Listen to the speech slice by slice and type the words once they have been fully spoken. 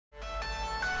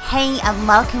Hey and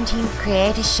welcome to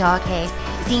Creator Showcase,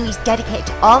 a series dedicated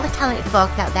to all the talented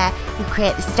folks out there who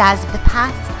create the stars of the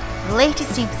past, the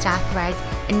latest superstar threads,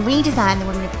 and redesign the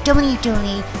women of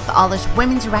WWE for all those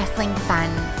women's wrestling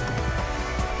fans.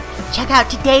 Check out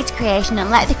today's creation and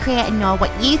let the creator know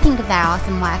what you think of their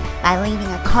awesome work by leaving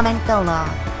a comment below.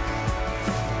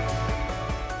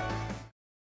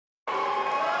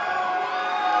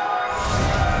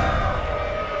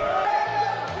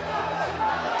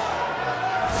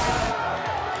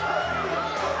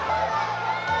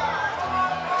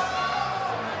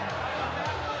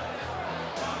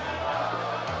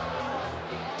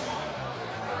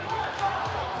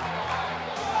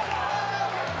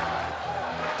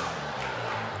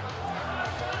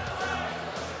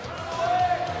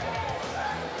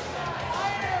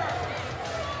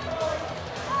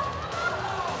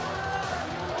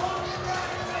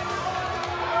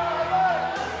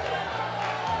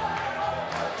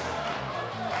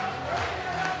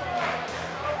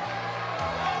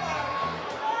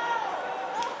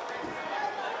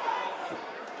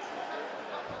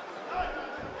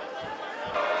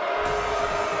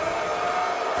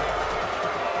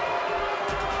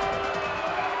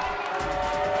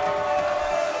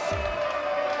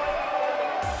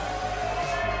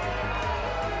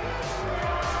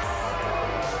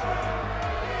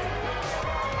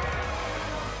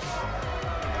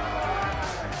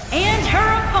 And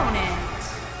her opponent,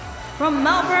 from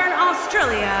Melbourne,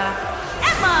 Australia,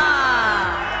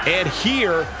 Emma! And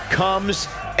here comes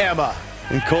Emma.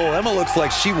 And Cole, Emma looks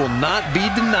like she will not be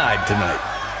denied tonight.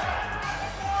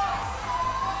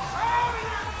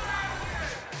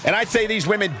 And I'd say these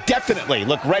women definitely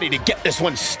look ready to get this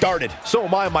one started. So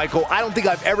am I, Michael. I don't think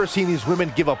I've ever seen these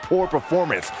women give a poor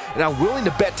performance, and I'm willing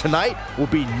to bet tonight will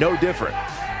be no different.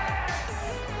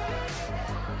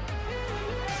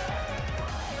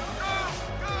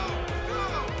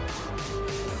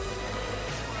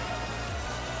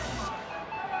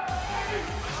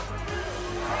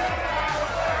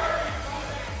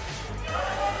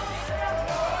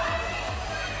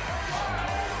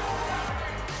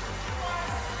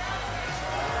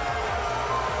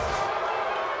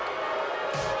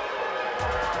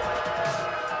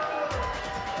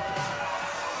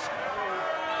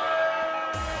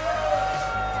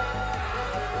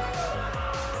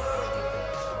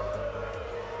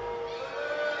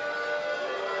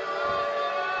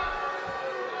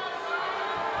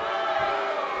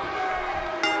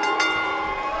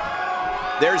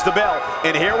 There's the bell,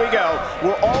 and here we go.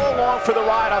 We're all along for the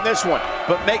ride on this one,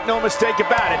 but make no mistake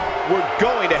about it, we're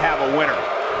going to have a winner.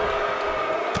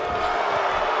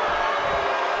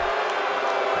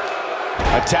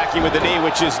 Attacking with the knee,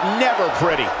 which is never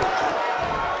pretty.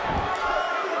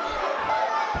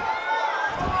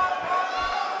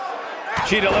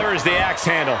 She delivers the axe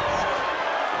handle.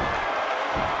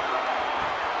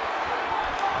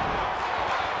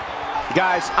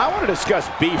 Guys, I want to discuss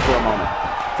B for a moment.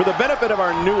 For the benefit of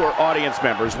our newer audience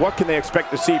members, what can they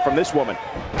expect to see from this woman?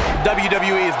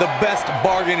 WWE is the best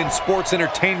bargain in sports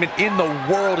entertainment in the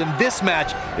world, and this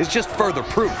match is just further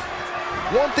proof.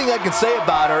 One thing I can say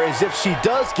about her is if she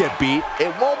does get beat,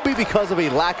 it won't be because of a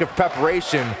lack of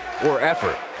preparation or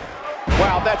effort.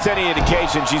 Well, if that's any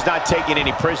indication, she's not taking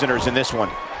any prisoners in this one.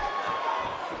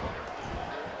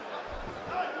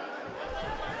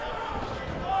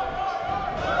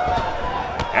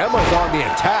 Emma's on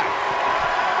the attack.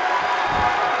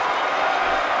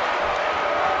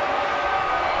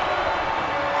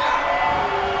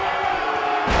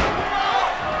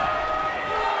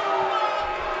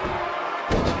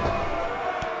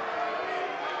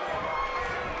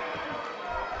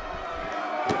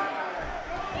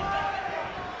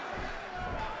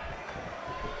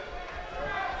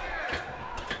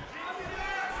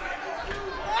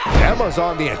 Emma's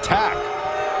on the attack.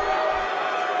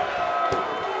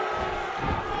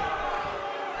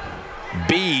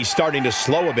 B starting to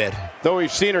slow a bit, though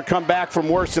we've seen her come back from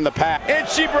worse in the past. And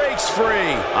she breaks free.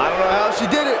 I don't know how she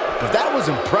did it, but that was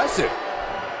impressive.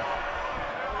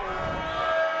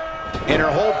 And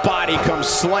her whole body comes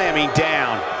slamming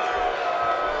down.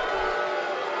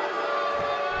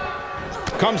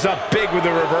 Comes up big with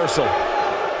the reversal.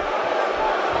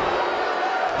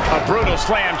 A brutal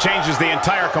slam changes the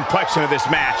entire complexion of this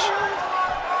match.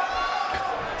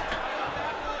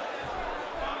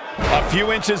 A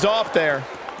few inches off there.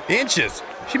 Inches?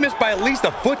 She missed by at least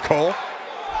a foot, Cole.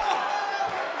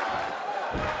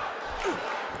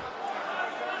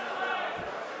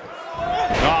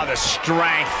 Oh, the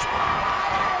strength.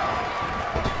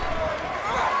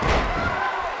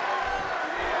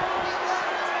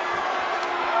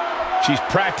 She's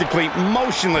practically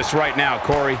motionless right now,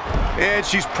 Corey. And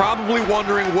she's probably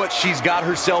wondering what she's got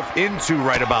herself into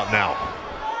right about now.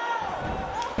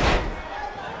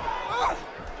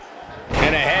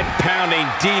 And a head-pounding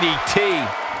DDT.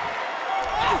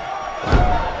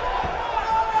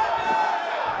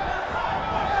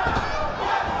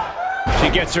 She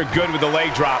gets her good with the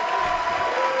leg drop.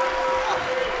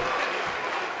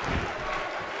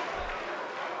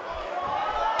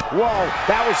 Whoa,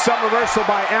 that was some reversal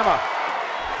by Emma.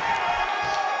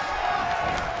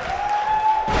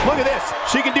 Look at this.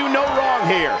 She can do no wrong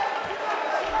here.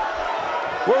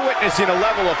 We're witnessing a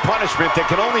level of punishment that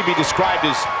can only be described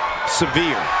as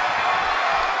severe.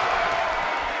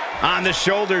 On the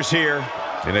shoulders here.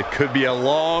 And it could be a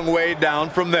long way down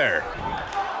from there.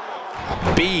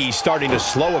 B starting to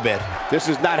slow a bit. This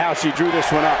is not how she drew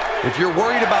this one up. If you're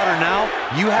worried about her now,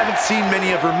 you haven't seen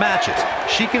many of her matches.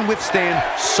 She can withstand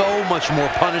so much more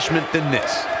punishment than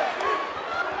this.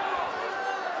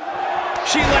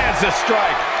 She lands a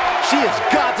strike. She has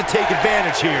got to take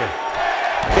advantage here.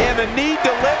 And the knee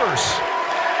delivers.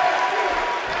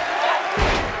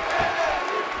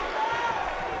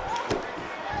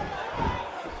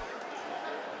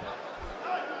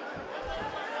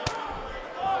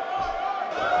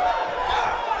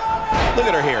 Look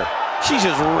at her here. She's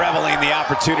just reveling in the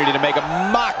opportunity to make a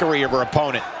mockery of her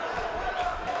opponent.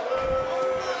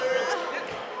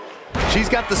 She's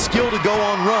got the skill to go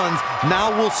on runs.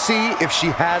 Now we'll see if she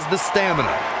has the stamina.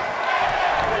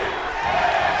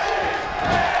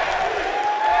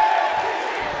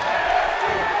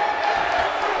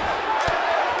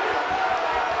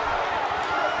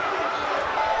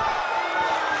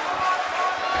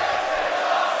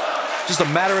 Just a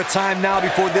matter of time now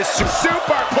before this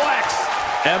superplex.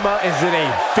 Emma is in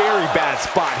a very bad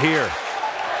spot here.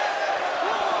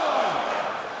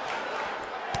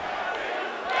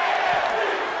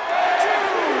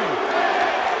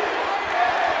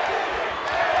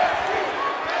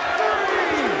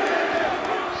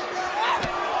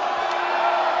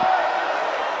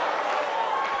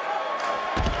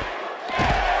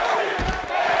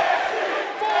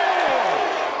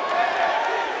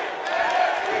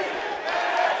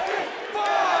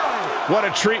 What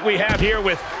a treat we have here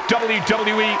with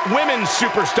WWE Women's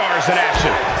Superstars in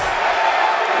action.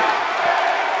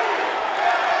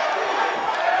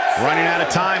 Running out of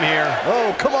time here.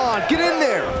 Oh, come on, get in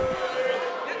there.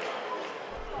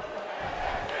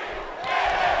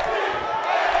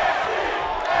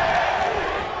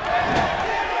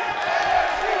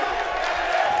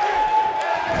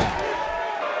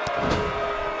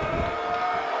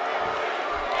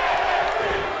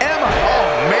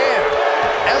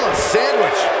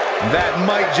 That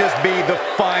might just be the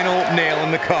final nail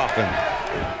in the coffin.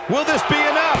 Will this be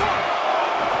enough?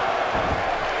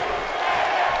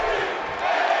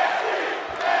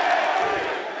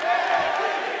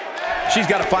 She's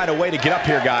got to find a way to get up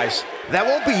here, guys. That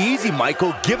won't be easy,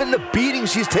 Michael, given the beating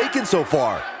she's taken so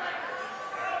far.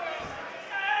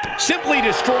 Simply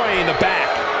destroying the back.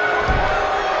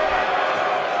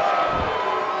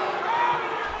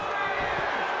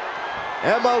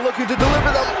 Emma looking to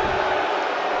deliver them.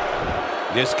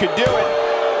 This could do it.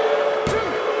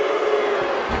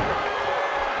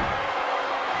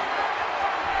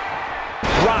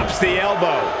 Drops the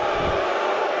elbow.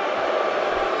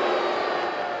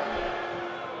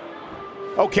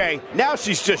 Okay, now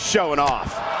she's just showing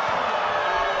off.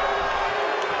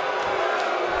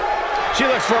 She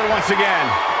looks for it once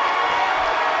again.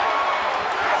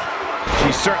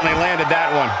 She certainly landed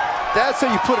that one. That's how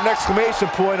you put an exclamation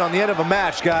point on the end of a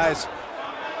match, guys.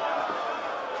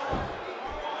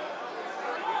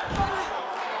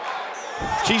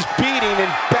 She's beating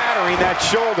and battering that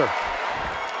shoulder.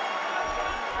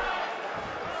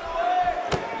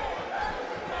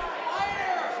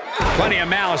 Plenty of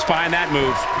malice behind that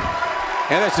move.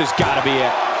 And this has got to be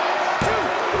it.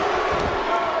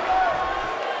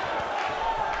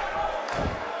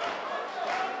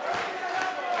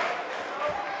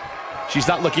 She's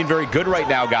not looking very good right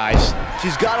now, guys.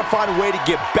 She's got to find a way to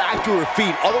get back to her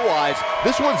feet. Otherwise,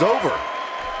 this one's over.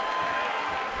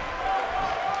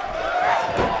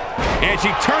 And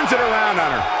she turns it around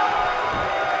on her.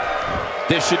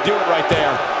 This should do it right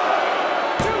there.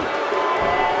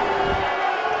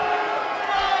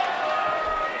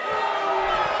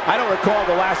 I don't recall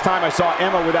the last time I saw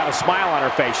Emma without a smile on her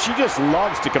face. She just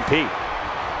loves to compete.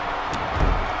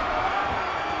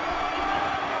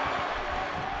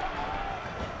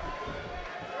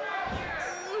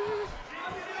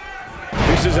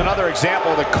 This is another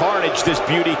example of the carnage this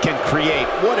beauty can create.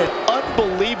 What an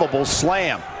unbelievable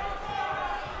slam.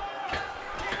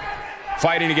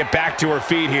 Fighting to get back to her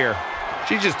feet here.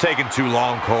 She's just taking too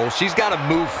long, Cole. She's got to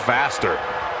move faster.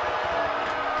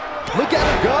 Look at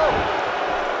her go.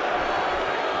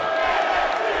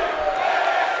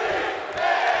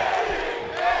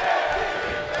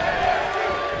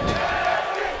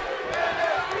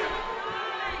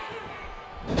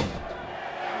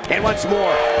 And once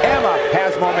more, Emma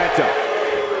has momentum.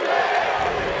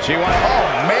 She won. Oh,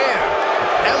 man.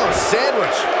 Emma's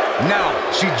sandwich.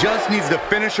 Now, she just needs to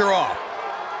finish her off.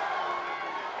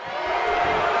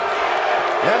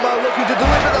 Emma looking to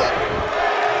deliver the...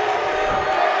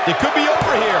 It could be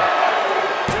over here.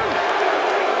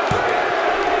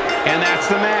 And that's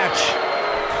the match.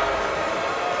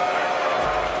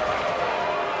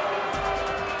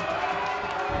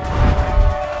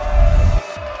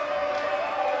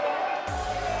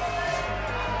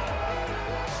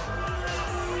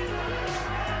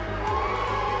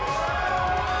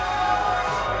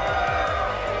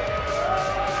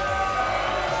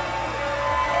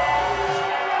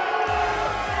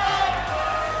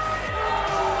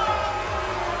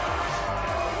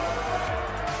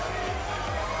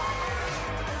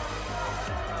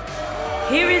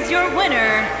 Here is your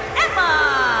winner,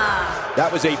 Emma! That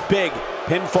was a big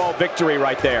pinfall victory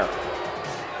right there.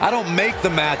 I don't make the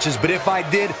matches, but if I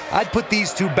did, I'd put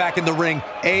these two back in the ring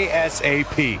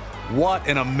ASAP. What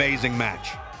an amazing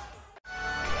match.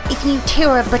 If you too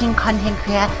are a budding content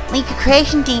creator, leave your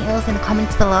creation details in the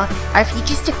comments below, or if you're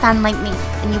just a fan like me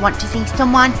and you want to see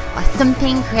someone or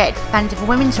something created for fans of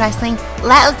women's wrestling,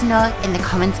 let us know in the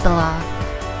comments below.